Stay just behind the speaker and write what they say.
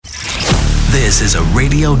This is a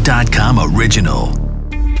Radio.com original.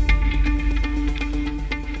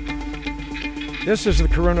 This is the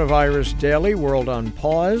Coronavirus Daily World on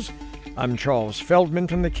Pause. I'm Charles Feldman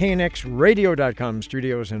from the KNX Radio.com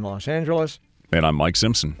studios in Los Angeles. And I'm Mike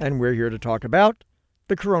Simpson. And we're here to talk about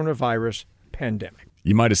the coronavirus pandemic.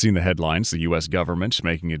 You might have seen the headlines. The U.S. government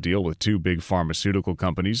making a deal with two big pharmaceutical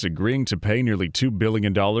companies, agreeing to pay nearly $2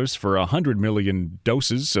 billion for 100 million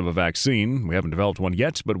doses of a vaccine. We haven't developed one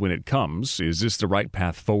yet, but when it comes, is this the right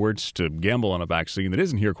path forward to gamble on a vaccine that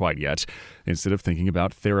isn't here quite yet, instead of thinking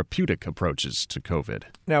about therapeutic approaches to COVID?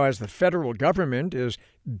 Now, as the federal government is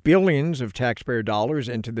billions of taxpayer dollars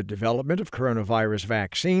into the development of coronavirus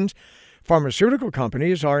vaccines, pharmaceutical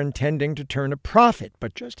companies are intending to turn a profit.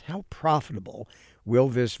 But just how profitable will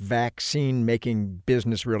this vaccine-making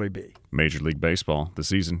business really be? Major League Baseball, the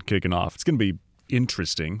season kicking off. It's going to be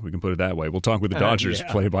interesting. We can put it that way. We'll talk with the Dodgers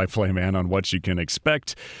play-by-play man on what you can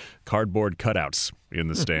expect. Cardboard cutouts in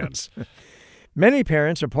the stands. Many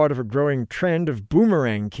parents are part of a growing trend of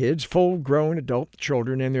boomerang kids, full-grown adult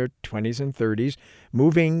children in their 20s and 30s,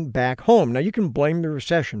 moving back home. Now, you can blame the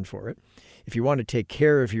recession for it. If you want to take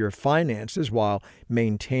care of your finances while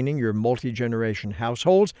maintaining your multi-generation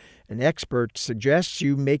households, an expert suggests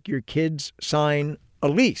you make your kids sign a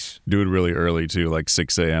lease. Do it really early, too, like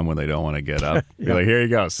 6 a.m. when they don't want to get up. You're like, here you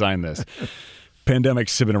go, sign this.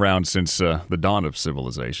 Pandemics have been around since the dawn of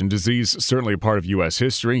civilization. Disease certainly a part of U.S.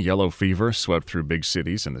 history. Yellow fever swept through big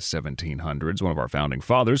cities in the 1700s. One of our founding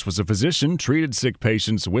fathers was a physician, treated sick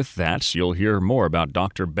patients with that. You'll hear more about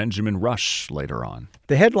Dr. Benjamin Rush later on.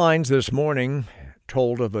 The headlines this morning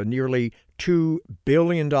told of a nearly $2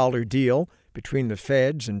 billion deal between the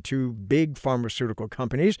feds and two big pharmaceutical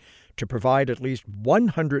companies to provide at least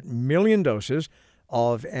 100 million doses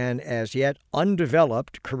of an as yet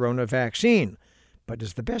undeveloped corona vaccine. But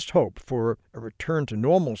is the best hope for a return to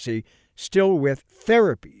normalcy still with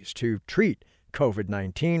therapies to treat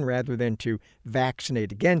COVID-19 rather than to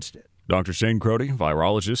vaccinate against it? Dr. Shane Crotty,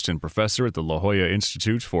 virologist and professor at the La Jolla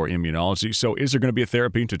Institute for Immunology. So is there going to be a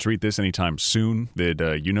therapy to treat this anytime soon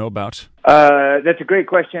that you know about? That's a great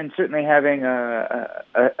question. Certainly having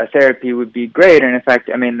a therapy would be great. And in fact,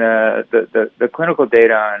 I mean, the clinical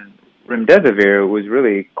data on remdesivir was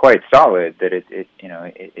really quite solid, that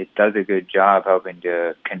it does a good job helping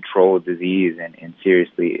to control disease in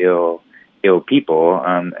seriously ill people.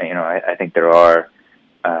 I think there are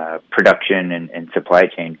production and supply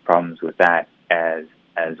chain problems with that as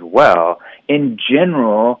well. In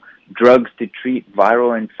general, drugs to treat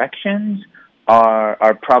viral infections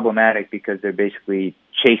are problematic because they're basically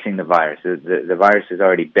chasing the virus. The virus has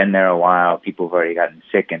already been there a while. People have already gotten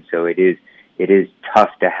sick, and so it is tough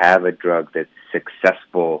to have a drug that's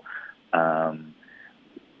successful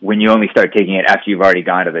when you only start taking it after you've already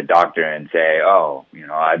gone to the doctor and say,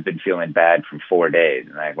 I've been feeling bad for 4 days.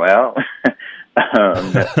 And like, well,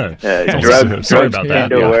 drugs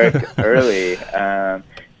tend to work early.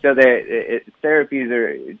 So therapies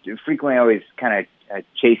are frequently always kind of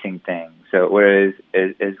chasing things. So whereas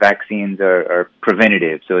as vaccines are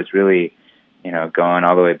preventative, so it's really going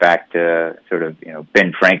all the way back to sort of,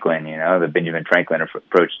 Ben Franklin, the Benjamin Franklin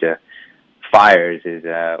approach to fires is,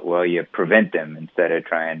 you prevent them instead of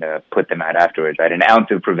trying to put them out afterwards, right? An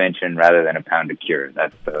ounce of prevention rather than a pound of cure.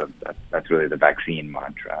 That's really the vaccine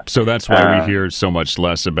mantra. So that's why we hear so much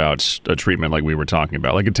less about a treatment like we were talking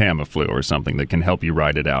about, like a Tamiflu or something that can help you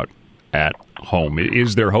ride it out at home.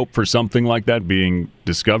 Is there hope for something like that being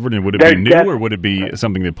discovered? And would it be new, or would it be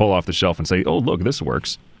something they pull off the shelf and say, oh, look, this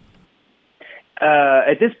works?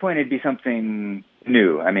 At this point, it'd be something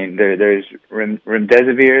new. I mean, there's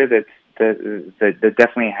remdesivir that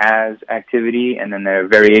definitely has activity, and then there are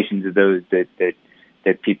variations of those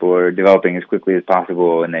that people are developing as quickly as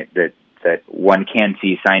possible, and that one can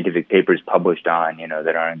see scientific papers published on,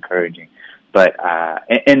 that are encouraging. But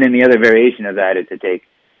and then the other variation of that is to take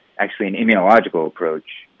actually an immunological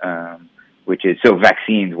approach, which is, so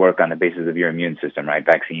vaccines work on the basis of your immune system, right?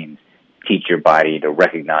 Vaccines teach your body to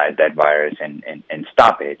recognize that virus and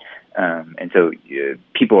stop it. And so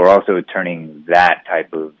people are also turning that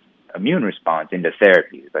type of immune response into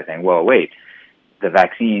therapies by saying, well, wait, the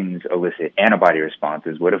vaccines elicit antibody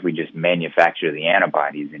responses. What if we just manufacture the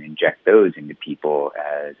antibodies and inject those into people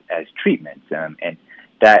as treatments? And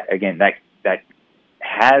that, again, that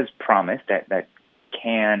has promise, that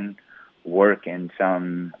can work in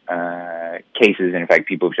some cases. In fact,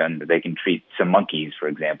 people have shown that they can treat some monkeys, for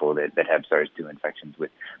example, that have SARS-2 infections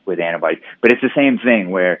with antibodies. But it's the same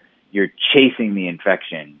thing where you're chasing the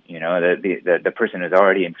infection. The person is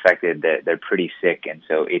already infected, they're pretty sick, and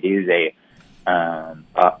so it is a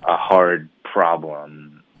hard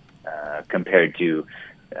problem compared to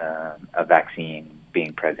a vaccine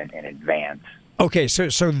being present in advance. Okay,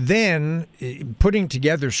 so then putting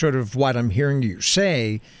together sort of what I'm hearing you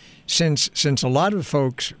say, since a lot of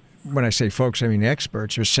folks, when I say folks, I mean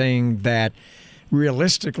experts, are saying that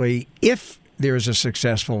realistically, if there's a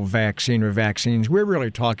successful vaccine or vaccines, we're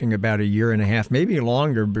really talking about a year and a half, maybe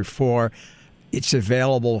longer, before it's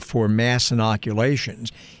available for mass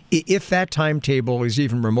inoculations. If that timetable is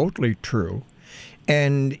even remotely true,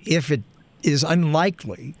 and if it is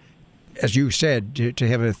unlikely, as you said, to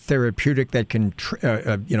have a therapeutic that can,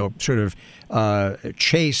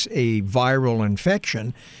 chase a viral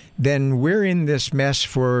infection, then we're in this mess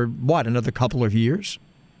for what, another couple of years?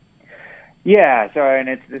 Yeah. So, and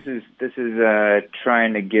this is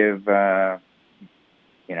trying to give, do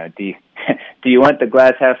you want the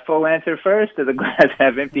glass half full answer first, or the glass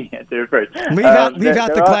half empty answer first? Leave out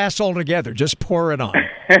the glass altogether. Just pour it on.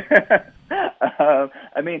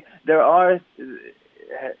 I mean, there are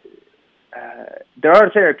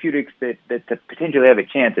therapeutics that potentially have a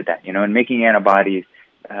chance at that, and making antibodies.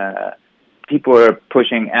 People are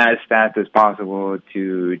pushing as fast as possible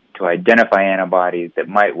to identify antibodies that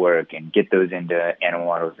might work and get those into animal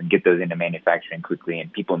models and get those into manufacturing quickly.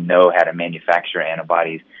 And people know how to manufacture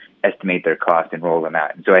antibodies, estimate their cost, and roll them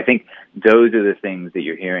out. And so I think those are the things that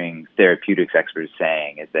you're hearing therapeutics experts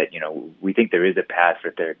saying, is that, we think there is a path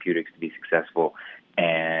for therapeutics to be successful,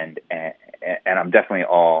 and I'm definitely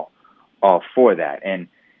all for that. And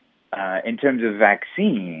in terms of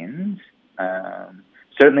vaccines,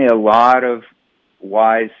 certainly a lot of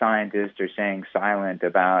wise scientists are saying silent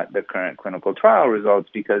about the current clinical trial results,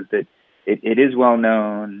 because it is well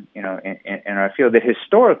known, in our field, that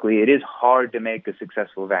historically it is hard to make a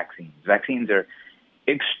successful vaccine. Vaccines are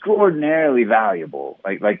extraordinarily valuable.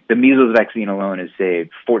 Like the measles vaccine alone has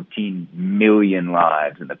saved 14 million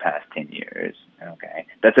lives in the past 10 years. Okay,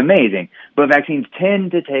 that's amazing. But vaccines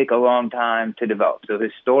tend to take a long time to develop. So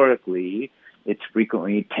historically, it's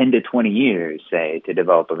frequently 10 to 20 years, say, to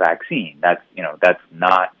develop a vaccine. That's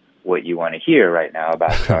not what you want to hear right now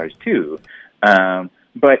about SARS-2.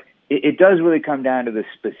 But it does really come down to the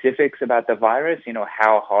specifics about the virus.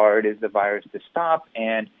 How hard is the virus to stop?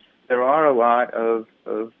 And there are a lot of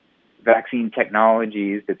vaccine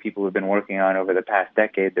technologies that people have been working on over the past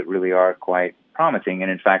decade that really are quite promising.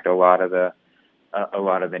 And in fact, a lot of the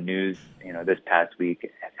news, this past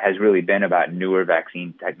week has really been about newer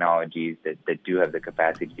vaccine technologies that do have the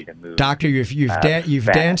capacity to move. Doctor, you've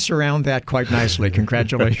danced around that quite nicely.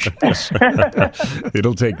 Congratulations.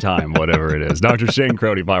 It'll take time, whatever it is. Dr. Shane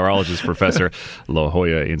Crotty, virologist, professor, La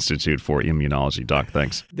Jolla Institute for Immunology. Doc,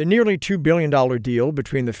 thanks. The nearly $2 billion deal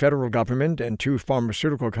between the federal government and two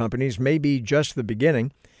pharmaceutical companies may be just the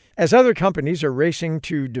beginning. As other companies are racing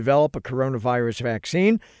to develop a coronavirus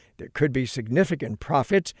vaccine, there could be significant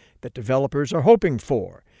profits that developers are hoping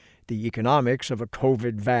for. The economics of a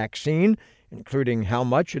COVID vaccine, including how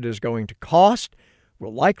much it is going to cost,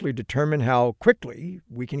 will likely determine how quickly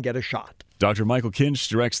we can get a shot. Dr. Michael Kinch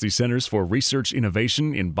directs the Centers for Research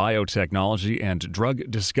Innovation in Biotechnology and Drug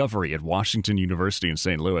Discovery at Washington University in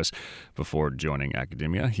St. Louis. Before joining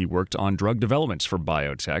academia, he worked on drug developments for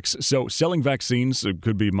biotechs. So selling vaccines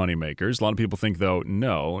could be moneymakers. A lot of people think, though,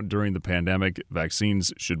 no, during the pandemic,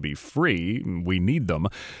 vaccines should be free. We need them.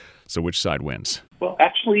 So which side wins? Well,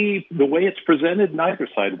 actually, the way it's presented, neither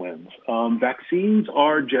side wins. Vaccines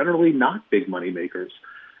are generally not big moneymakers.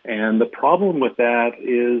 And the problem with that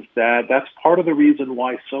is that that's part of the reason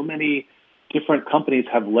why so many different companies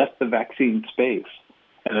have left the vaccine space.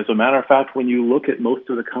 And as a matter of fact, when you look at most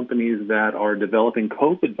of the companies that are developing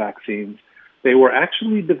COVID vaccines, they were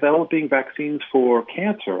actually developing vaccines for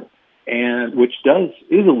cancer, and which is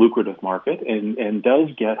a lucrative market and does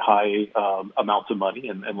get high amounts of money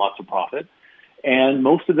and lots of profit. And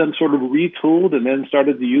most of them sort of retooled and then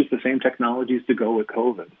started to use the same technologies to go with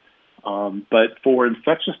COVID. But for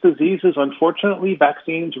infectious diseases, unfortunately,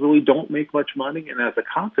 vaccines really don't make much money, and as a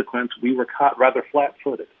consequence, we were caught rather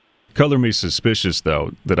flat-footed. Color me suspicious,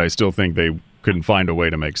 though, that I still think they couldn't find a way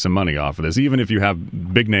to make some money off of this. Even if you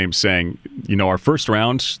have big names saying, our first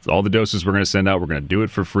round, all the doses we're going to send out, we're going to do it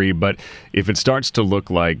for free. But if it starts to look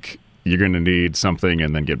like you're going to need something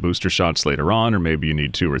and then get booster shots later on, or maybe you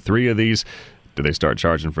need 2 or 3 of these, do they start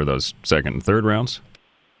charging for those second and third rounds?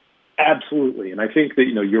 Absolutely. And I think that,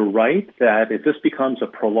 you're right that if this becomes a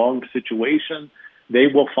prolonged situation, they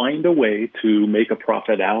will find a way to make a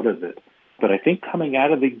profit out of it. But I think coming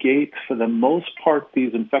out of the gate, for the most part,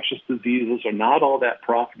 these infectious diseases are not all that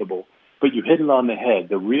profitable. But you hit it on the head.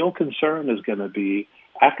 The real concern is going to be,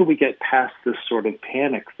 after we get past this sort of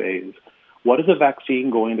panic phase, what is a vaccine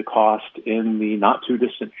going to cost in the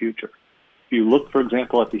not-too-distant future? If you look, for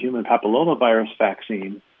example, at the human papillomavirus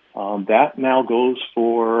vaccine, that now goes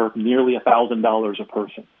for nearly $1,000 a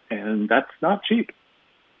person, and that's not cheap.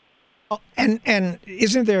 And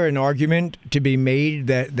isn't there an argument to be made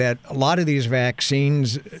that a lot of these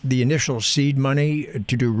vaccines, the initial seed money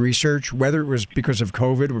to do research, whether it was because of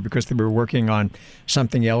COVID or because they were working on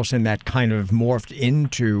something else and that kind of morphed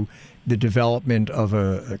into the development of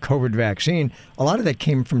a COVID vaccine, a lot of that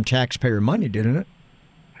came from taxpayer money, didn't it?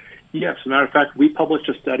 Yes. As a matter of fact, we published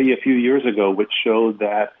a study a few years ago which showed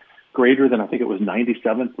that greater than, I think it was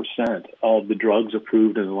 97% of the drugs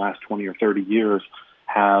approved in the last 20 or 30 years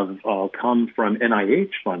have come from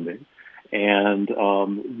NIH funding. And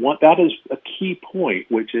that is a key point,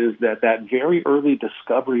 which is that very early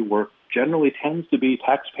discovery work generally tends to be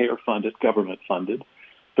taxpayer-funded, government-funded.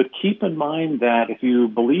 But keep in mind that if you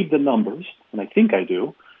believe the numbers, and I think I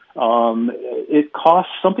do, it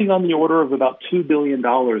costs something on the order of about $2 billion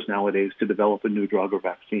nowadays to develop a new drug or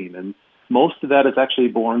vaccine. And most of that is actually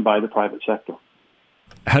borne by the private sector.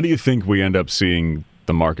 How do you think we end up seeing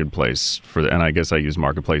the marketplace and I guess I use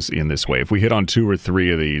marketplace in this way? If we hit on 2 or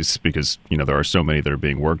 3 of these, because there are so many that are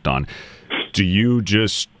being worked on, do you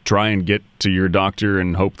just try and get to your doctor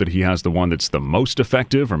and hope that he has the one that's the most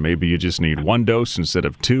effective, or maybe you just need 1 dose instead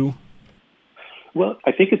of 2? Well,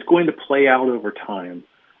 I think it's going to play out over time.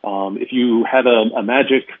 If you had a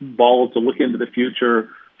magic ball to look into the future,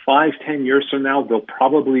 5-10 years from now, there'll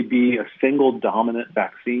probably be a single dominant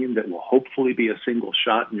vaccine that will hopefully be a single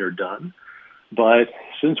shot and you're done. But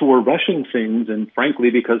since we're rushing things, and frankly,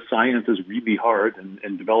 because science is really hard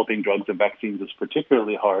and developing drugs and vaccines is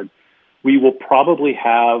particularly hard, we will probably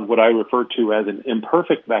have what I refer to as an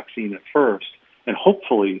imperfect vaccine at first, and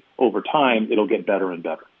hopefully over time it'll get better and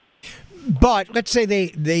better. But let's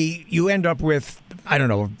say you end up with,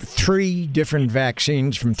 3 different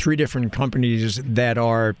vaccines from 3 different companies that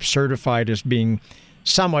are certified as being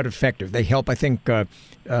somewhat effective. They help. I think,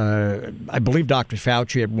 I believe Dr.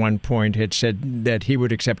 Fauci at one point had said that he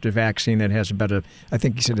would accept a vaccine that has about I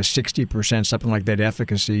think he said a 60%, something like that,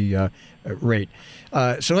 efficacy rate.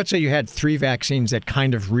 So let's say you had 3 vaccines that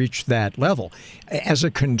kind of reached that level. As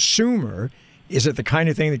a consumer, is it the kind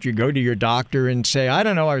of thing that you go to your doctor and say, I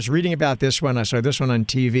don't know, I was reading about this one, I saw this one on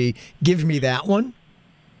TV, give me that one?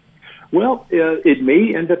 Well, it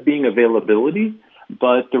may end up being availability,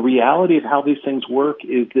 but the reality of how these things work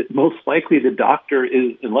is that most likely the doctor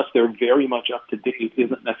is, unless they're very much up to date,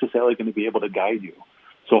 isn't necessarily going to be able to guide you.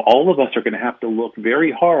 So all of us are going to have to look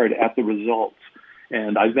very hard at the results.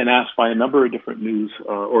 And I've been asked by a number of different news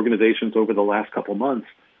organizations over the last couple months,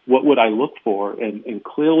 what would I look for? And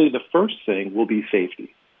clearly the first thing will be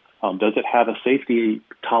safety. Does it have a safety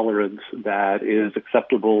tolerance that is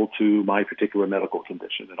acceptable to my particular medical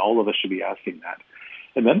condition? And all of us should be asking that.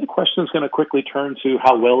 And then the question is going to quickly turn to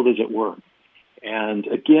how well does it work? And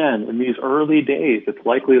again, in these early days, it's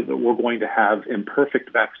likely that we're going to have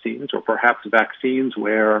imperfect vaccines, or perhaps vaccines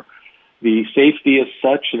where the safety is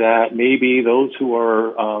such that maybe those who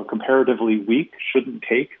are comparatively weak shouldn't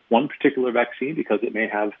take one particular vaccine because it may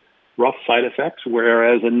have rough side effects,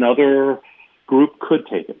 whereas another group could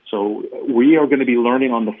take it. So we are going to be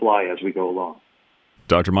learning on the fly as we go along.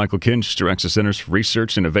 Dr. Michael Kinch directs the Centers for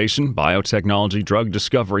Research, Innovation, Biotechnology, Drug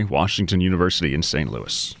Discovery, Washington University in St.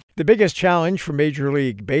 Louis. The biggest challenge for Major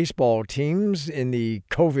League Baseball teams in the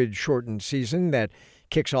COVID-shortened season that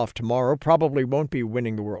kicks off tomorrow probably won't be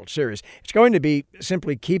winning the World Series. It's going to be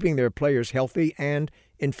simply keeping their players healthy and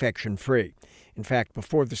infection-free. In fact,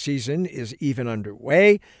 before the season is even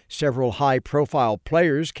underway, several high-profile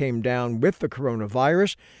players came down with the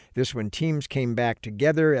coronavirus. This when teams came back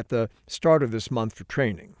together at the start of this month for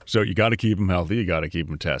training. So you got to keep them healthy. You got to keep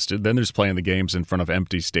them tested. Then there's playing the games in front of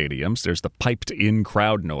empty stadiums. There's the piped-in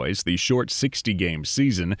crowd noise, the short 60-game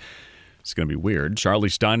season. It's going to be weird. Charlie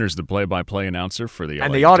Steiner's the play-by-play announcer for the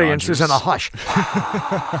And the audience is in a hush.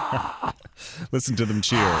 Listen to them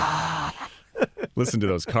cheer. Listen to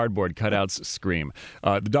those cardboard cutouts scream.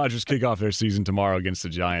 The Dodgers kick off their season tomorrow against the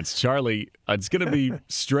Giants. Charlie, it's going to be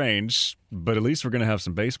strange, but at least we're going to have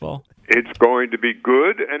some baseball. It's going to be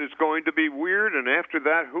good, and it's going to be weird, and after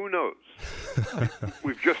that, who knows?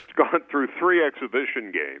 We've just gone through 3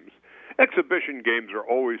 exhibition games. Exhibition games are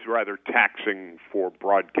always rather taxing for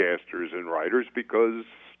broadcasters and writers because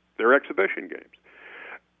they're exhibition games.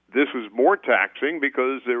 This was more taxing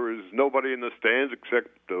because there was nobody in the stands except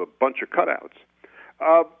a bunch of cutouts.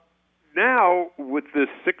 Now, with this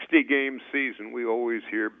 60-game season, we always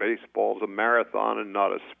hear baseball's a marathon and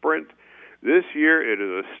not a sprint. This year, it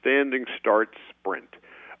is a standing start sprint.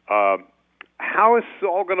 How is this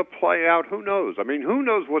all going to play out? Who knows? I mean, who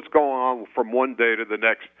knows what's going on from one day to the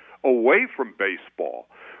next away from baseball?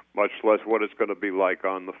 much less what it's going to be like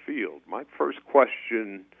on the field. My first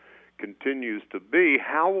question continues to be,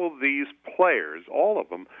 how will these players, all of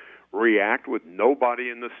them, react with nobody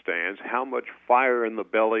in the stands? How much fire in the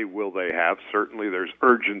belly will they have? Certainly there's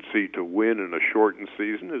urgency to win in a shortened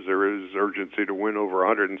season, as there is urgency to win over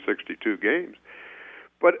 162 games.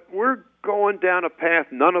 But we're going down a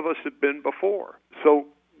path none of us have been before. So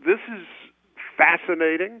this is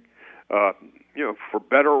fascinating, for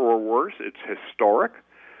better or worse. It's historic.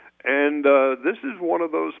 And this is one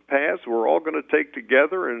of those paths we're all going to take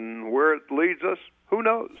together, and where it leads us, who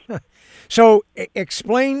knows? So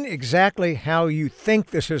explain exactly how you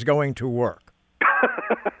think this is going to work.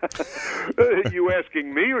 You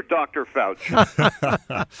asking me or Dr. Fauci?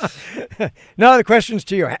 No, the question's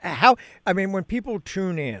to you. When people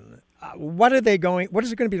tune in, what is it going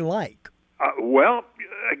to be like? Well,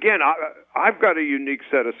 again, I've got a unique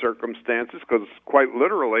set of circumstances because quite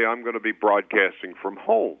literally I'm going to be broadcasting from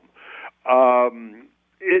home. The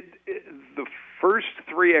first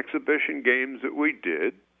 3 exhibition games that we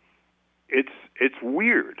did, it's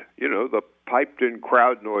weird. The piped-in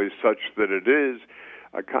crowd noise such that it is,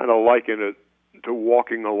 I kind of liken it to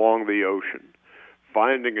walking along the ocean,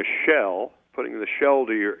 finding a shell, putting the shell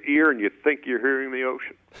to your ear, and you think you're hearing the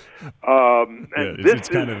ocean. It's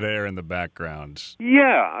kind of there in the background.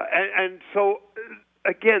 Yeah, and so,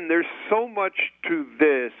 again, there's so much to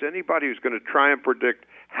this. Anybody who's going to try and predict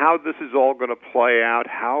how this is all going to play out,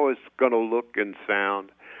 how it's going to look and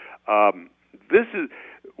sound,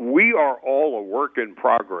 we are all a work in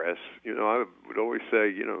progress. I would always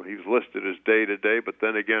say, he's listed as day to day, but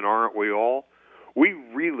then again, aren't we all? We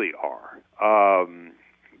really are.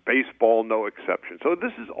 Baseball, no exception. So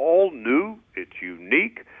this is all new. It's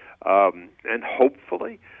unique, and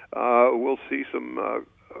hopefully we'll see some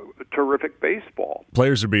terrific baseball.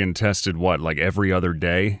 Players are being tested, like every other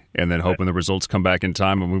day, and then hoping the results come back in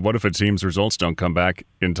time? I mean, what if a team's results don't come back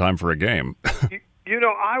in time for a game?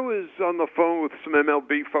 I was on the phone with some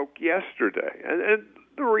MLB folk yesterday, and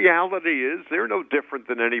the reality is they're no different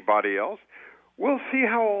than anybody else. We'll see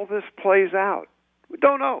how all this plays out. We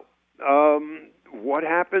don't know. What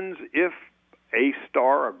happens if a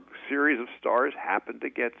star, a series of stars, happen to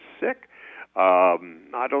get sick?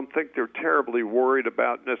 I don't think they're terribly worried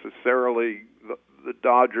about necessarily the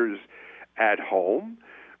Dodgers at home,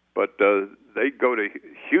 but they go to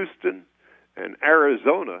Houston and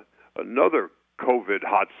Arizona, another COVID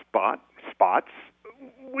spots.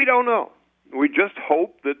 We don't know. We just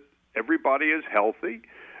hope that everybody is healthy,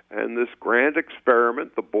 and this grand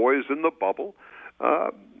experiment, the boys in the bubble,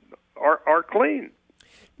 are clean.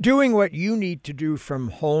 Doing what you need to do from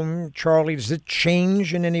home, Charlie, does it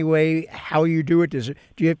change in any way how you do it?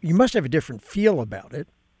 You must have a different feel about it.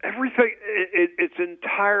 Everything, it's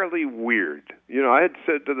entirely weird. I had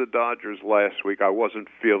said to the Dodgers last week I wasn't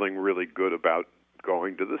feeling really good about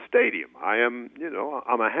going to the stadium. I am,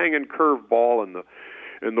 I'm a hanging curveball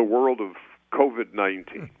in the world of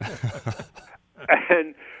COVID-19.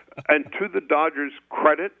 and to the Dodgers'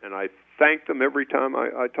 credit, and I thank them every time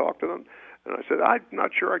I talk to them, and I said, I'm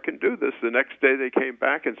not sure I can do this. The next day they came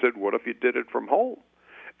back and said, what if you did it from home?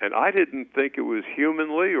 And I didn't think it was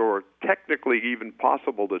humanly or technically even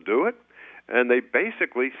possible to do it. And they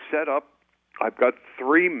basically set up, I've got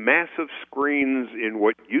 3 massive screens in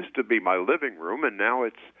what used to be my living room, and now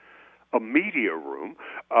it's a media room.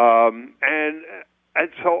 And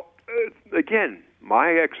so, again,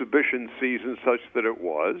 my exhibition season, such that it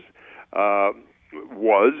was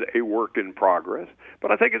a work in progress,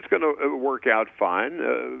 but I think it's going to work out fine.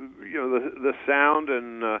 The sound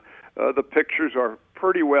and the pictures are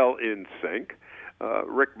pretty well in sync.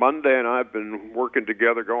 Rick Monday and I have been working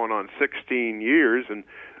together going on 16 years, and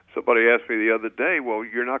somebody asked me the other day, well,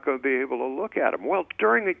 you're not going to be able to look at them. Well,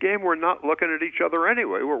 during a game, we're not looking at each other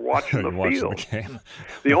anyway. We're watching the field.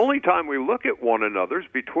 The only time we look at one another is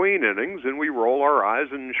between innings, and we roll our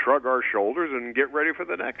eyes and shrug our shoulders and get ready for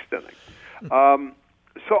the next inning.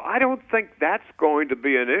 So I don't think that's going to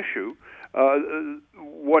be an issue.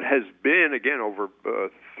 What has been, again, over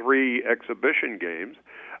 3 exhibition games,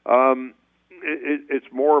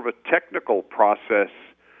 it's more of a technical process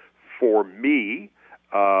for me,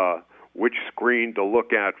 which screen to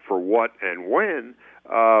look at for what and when.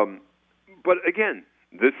 But again,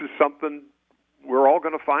 this is something we're all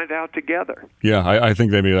going to find out together. Yeah, I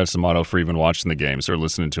think maybe that's the motto for even watching the games or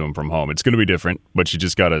listening to them from home. It's going to be different, but you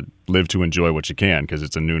just got to live to enjoy what you can because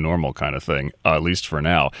it's a new normal kind of thing, at least for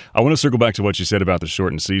now. I want to circle back to what you said about the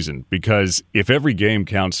shortened season, because if every game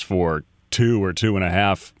counts for 2 or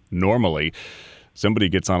 2.5 normally, somebody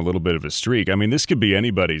gets on a little bit of a streak. I mean, this could be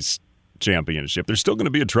anybody's championship. There's still going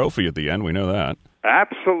to be a trophy at the end. We know that.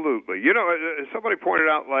 Absolutely. You know, somebody pointed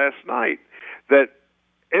out last night that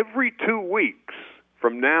every 2 weeks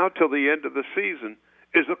from now till the end of the season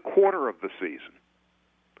is a quarter of the season.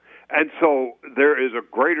 And so there is a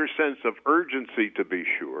greater sense of urgency, to be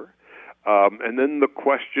sure. And then the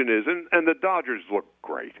question is, and the Dodgers look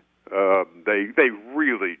great. They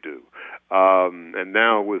really do. And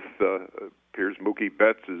now with appears Mookie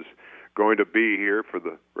Betts is going to be here for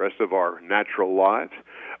the rest of our natural lives.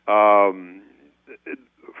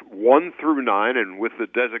 1 through 9, and with the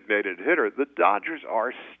designated hitter, the Dodgers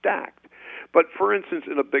are stacked. But for instance,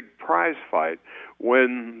 in a big prize fight,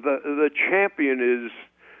 when the champion is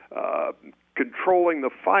controlling the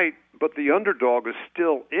fight, but the underdog is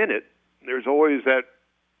still in it, there's always that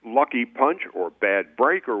lucky punch or bad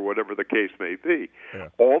break or whatever the case may be. Yeah.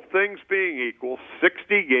 All things being equal,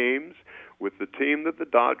 60 games with the team that the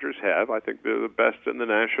Dodgers have. I think they're the best in the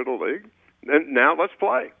National League. And now let's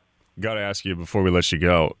play. Got to ask you before we let you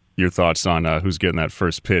go, your thoughts on who's getting that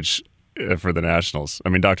first pitch for the Nationals. I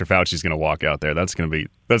mean, Dr. Fauci's going to walk out there. That's going to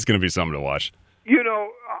be something to watch. You know,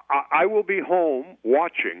 I will be home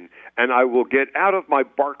watching, and I will get out of my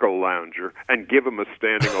Barco lounger and give him a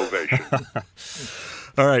standing ovation.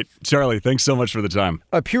 All right, Charlie, thanks so much for the time.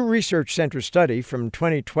 A Pew Research Center study from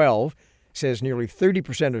 2012 says nearly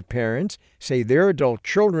 30% of parents say their adult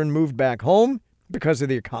children moved back home because of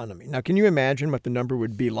the economy. Now, can you imagine what the number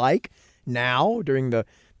would be like now during the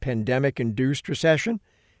pandemic-induced recession?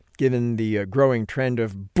 Given the growing trend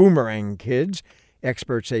of boomerang kids,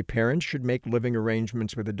 experts say parents should make living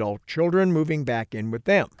arrangements with adult children moving back in with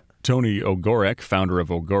them. Tony Ogorek, founder of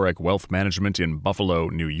Ogorek Wealth Management in Buffalo,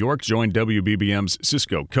 New York, joined WBBM's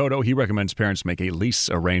Cisco Cotto. He recommends parents make a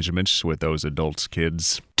lease arrangement with those adult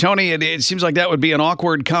kids. Tony, it seems like that would be an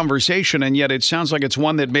awkward conversation, and yet it sounds like it's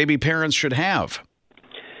one that maybe parents should have.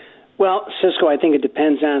 Well, Cisco, I think it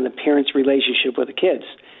depends on the parents' relationship with the kids.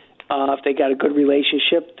 If they got a good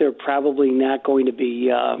relationship, they're probably not going to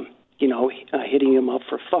be hitting them up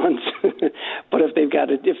for funds. But if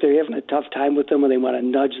they're having a tough time with them or they want to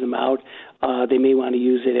nudge them out, they may want to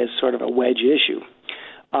use it as sort of a wedge issue.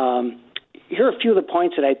 Here are a few of the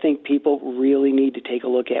points that I think people really need to take a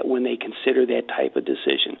look at when they consider that type of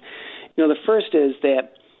decision. You know, the first is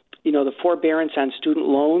that, the forbearance on student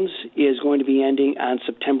loans is going to be ending on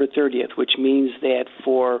September 30th, which means that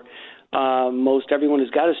for most everyone who's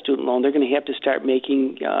got a student loan, they're going to have to start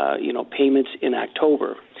making, payments in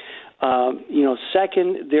October.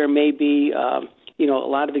 Second, there may be, a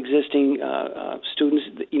lot of existing students,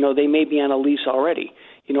 they may be on a lease already,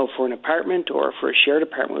 for an apartment or for a shared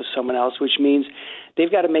apartment with someone else, which means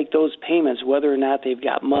they've got to make those payments whether or not they've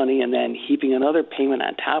got money, and then heaping another payment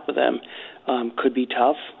on top of them could be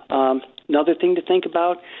tough. Another thing to think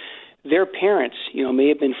about, their parents, may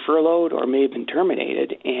have been furloughed or may have been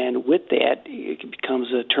terminated, and with that, it becomes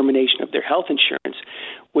a termination of their health insurance,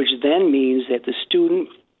 which then means that the student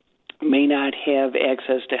may not have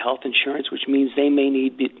access to health insurance, which means they may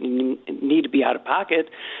need to be out of pocket,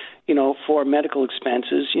 for medical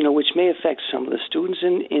expenses, which may affect some of the students.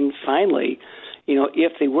 And finally,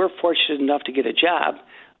 if they were fortunate enough to get a job,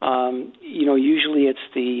 usually it's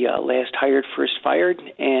the last hired, first fired,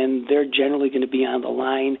 and they're generally going to be on the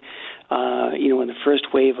line, in the first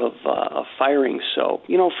wave of firing. So,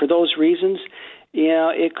 for those reasons,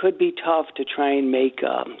 it could be tough to try and make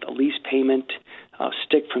a lease payment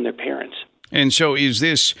stick from their parents. And so is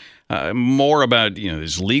this more about,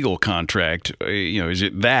 this legal contract, is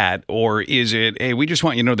it that, or is it, hey, we just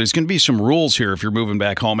want there's going to be some rules here if you're moving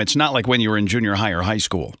back home. It's not like when you were in junior high or high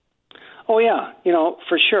school. Oh, yeah,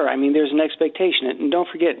 for sure. I mean, there's an expectation. And don't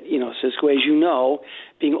forget, Cisco, as you know,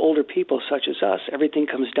 being older people such as us, everything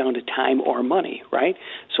comes down to time or money, right?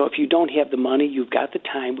 So if you don't have the money, you've got the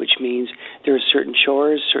time, which means there are certain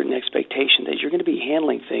chores, certain expectations that you're going to be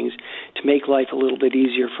handling things to make life a little bit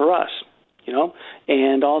easier for us,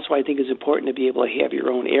 And also I think it's important to be able to have your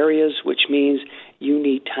own areas, which means you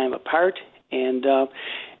need time apart. And,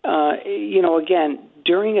 again,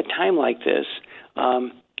 during a time like this,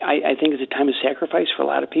 I think it's a time of sacrifice for a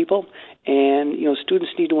lot of people, and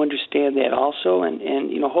students need to understand that also, and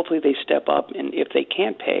hopefully they step up, and if they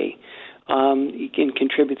can't pay, you can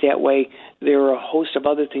contribute that way. There are a host of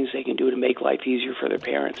other things they can do to make life easier for their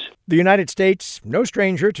parents. The United States, no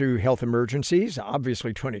stranger to health emergencies.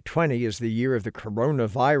 Obviously, 2020 is the year of the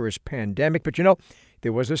coronavirus pandemic, but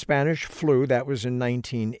there was a Spanish flu that was in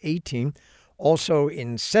 1918. Also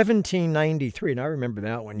in 1793, and I remember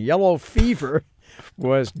that one, yellow fever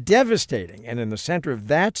was devastating. And in the center of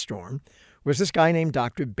that storm was this guy named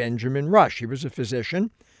Dr. Benjamin Rush. He was a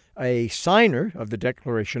physician, a signer of the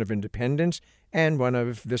Declaration of Independence and one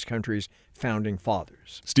of this country's founding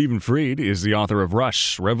fathers. Stephen Fried is the author of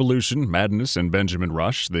Rush, Revolution, Madness, and Benjamin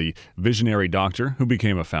Rush, the visionary doctor who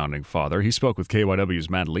became a founding father. He spoke with KYW's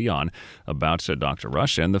Matt Leon about Dr.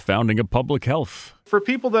 Rush and the founding of public health. For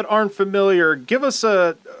people that aren't familiar, give us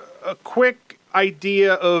a quick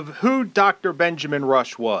idea of who Dr. Benjamin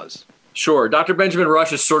Rush was. Sure. Dr. Benjamin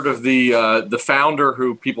Rush is sort of the founder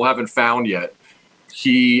who people haven't found yet.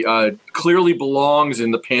 He clearly belongs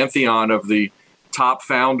in the pantheon of the top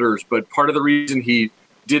founders, but part of the reason he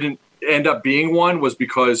didn't end up being one was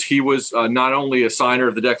because he was not only a signer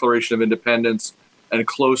of the Declaration of Independence and a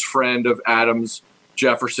close friend of Adams,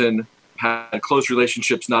 Jefferson, had close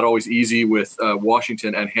relationships, not always easy, with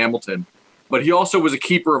Washington and Hamilton, but he also was a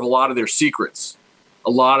keeper of a lot of their secrets.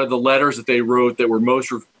 A lot of the letters that they wrote that were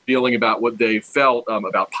most revealing about what they felt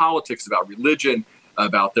about politics, about religion,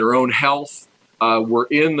 about their own health, were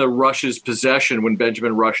in the Rush's possession when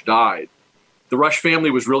Benjamin Rush died. The Rush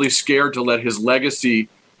family was really scared to let his legacy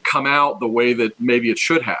come out the way that maybe it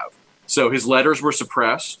should have. So his letters were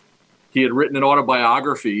suppressed. He had written an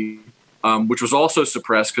autobiography, which was also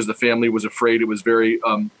suppressed because the family was afraid it was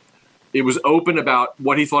it was open about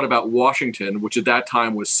what he thought about Washington, which at that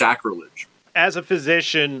time was sacrilege. As a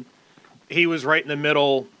physician, he was right in the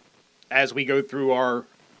middle, as we go through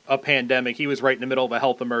a pandemic, he was right in the middle of a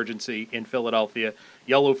health emergency in Philadelphia.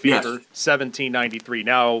 Yellow fever, yes. 1793.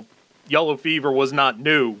 Now, yellow fever was not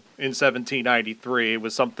new in 1793. It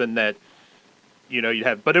was something that, you'd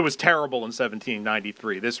have, but it was terrible in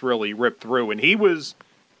 1793. This really ripped through, and he was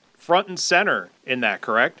front and center in that,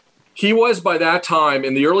 correct? He was by that time,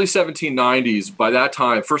 in the early 1790s, by that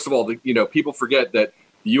time, first of all, people forget that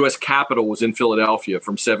the U.S. Capitol was in Philadelphia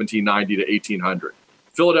from 1790 to 1800.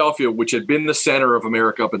 Philadelphia, which had been the center of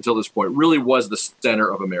America up until this point, really was the center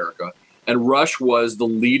of America. And Rush was the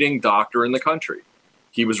leading doctor in the country.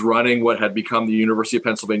 He was running what had become the University of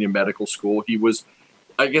Pennsylvania Medical School. He was,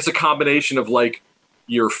 I guess, a combination of like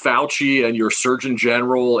your Fauci and your Surgeon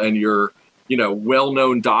General and your,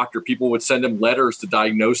 well-known doctor. People would send him letters to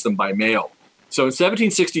diagnose them by mail. So in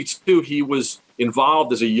 1762, he was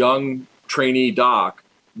involved as a young trainee doc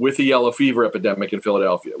with the yellow fever epidemic in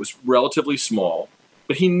Philadelphia. It was relatively small,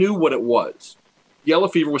 but he knew what it was. Yellow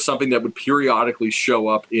fever was something that would periodically show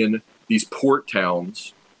up in these port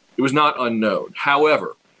towns. It was not unknown.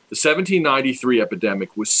 However, the 1793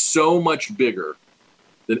 epidemic was so much bigger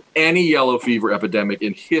than any yellow fever epidemic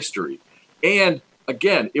in history. And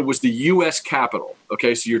again, it was the U.S. Capitol.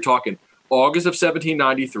 Okay, so you're talking August of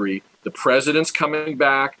 1793, the president's coming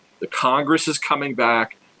back, the Congress is coming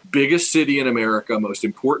back, biggest city in America, most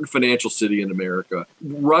important financial city in America.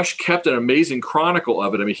 Rush kept an amazing chronicle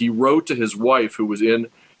of it. I mean, he wrote to his wife,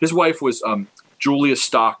 his wife was Julia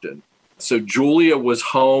Stockton. So Julia was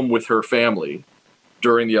home with her family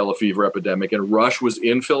during the yellow fever epidemic, and Rush was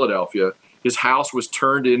in Philadelphia. His house was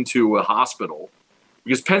turned into a hospital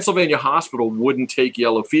because Pennsylvania Hospital wouldn't take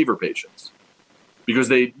yellow fever patients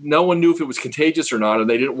because no one knew if it was contagious or not, and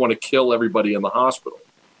they didn't want to kill everybody in the hospital.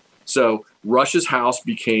 So Rush's house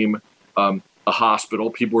became a hospital.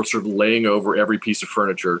 People were sort of laying over every piece of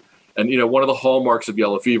furniture. And, one of the hallmarks of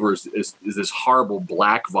yellow fever is this horrible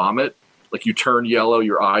black vomit. Like you turn yellow,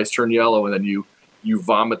 your eyes turn yellow, and then you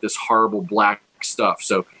vomit this horrible black stuff.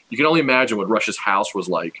 So you can only imagine what Rush's house was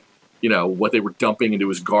like, what they were dumping into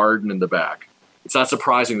his garden in the back. It's not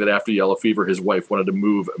surprising that after yellow fever, his wife wanted to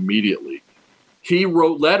move immediately. He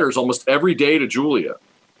wrote letters almost every day to Julia,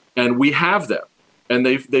 and we have them. And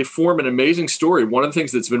they form an amazing story. One of the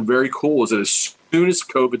things that's been very cool is that as soon as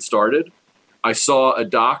COVID started, I saw a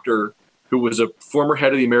doctor who was a former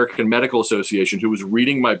head of the American Medical Association who was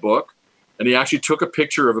reading my book, and he actually took a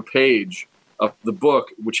picture of a page of the book,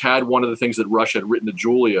 which had one of the things that Rush had written to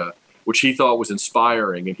Julia, which he thought was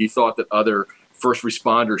inspiring, and he thought that other first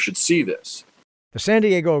responders should see this. The San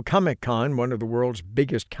Diego Comic-Con, one of the world's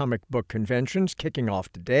biggest comic book conventions, kicking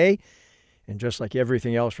off today. And just like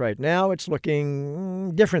everything else right now, it's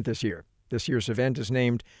looking different this year. This year's event is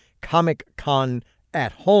named Comic-Con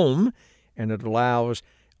at Home, and it allows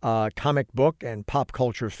comic book and pop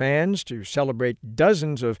culture fans to celebrate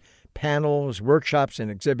dozens of panels, workshops,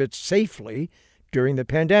 and exhibits safely during the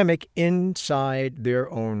pandemic inside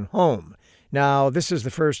their own home. Now, this is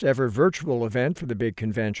the first ever virtual event for the big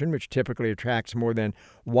convention, which typically attracts more than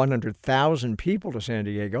 100,000 people to San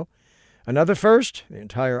Diego. Another first, the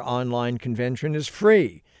entire online convention is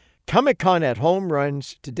free. Comic-Con at Home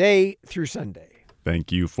runs today through Sunday.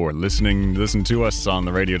 Thank you for listening. Listen to us on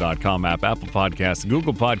the radio.com app, Apple Podcasts,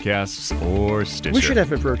 Google Podcasts, or Stitcher. We should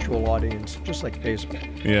have a virtual audience, just like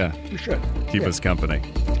Facebook. Yeah. We should. Keep us company.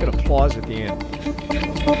 Get applause at the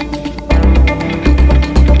end.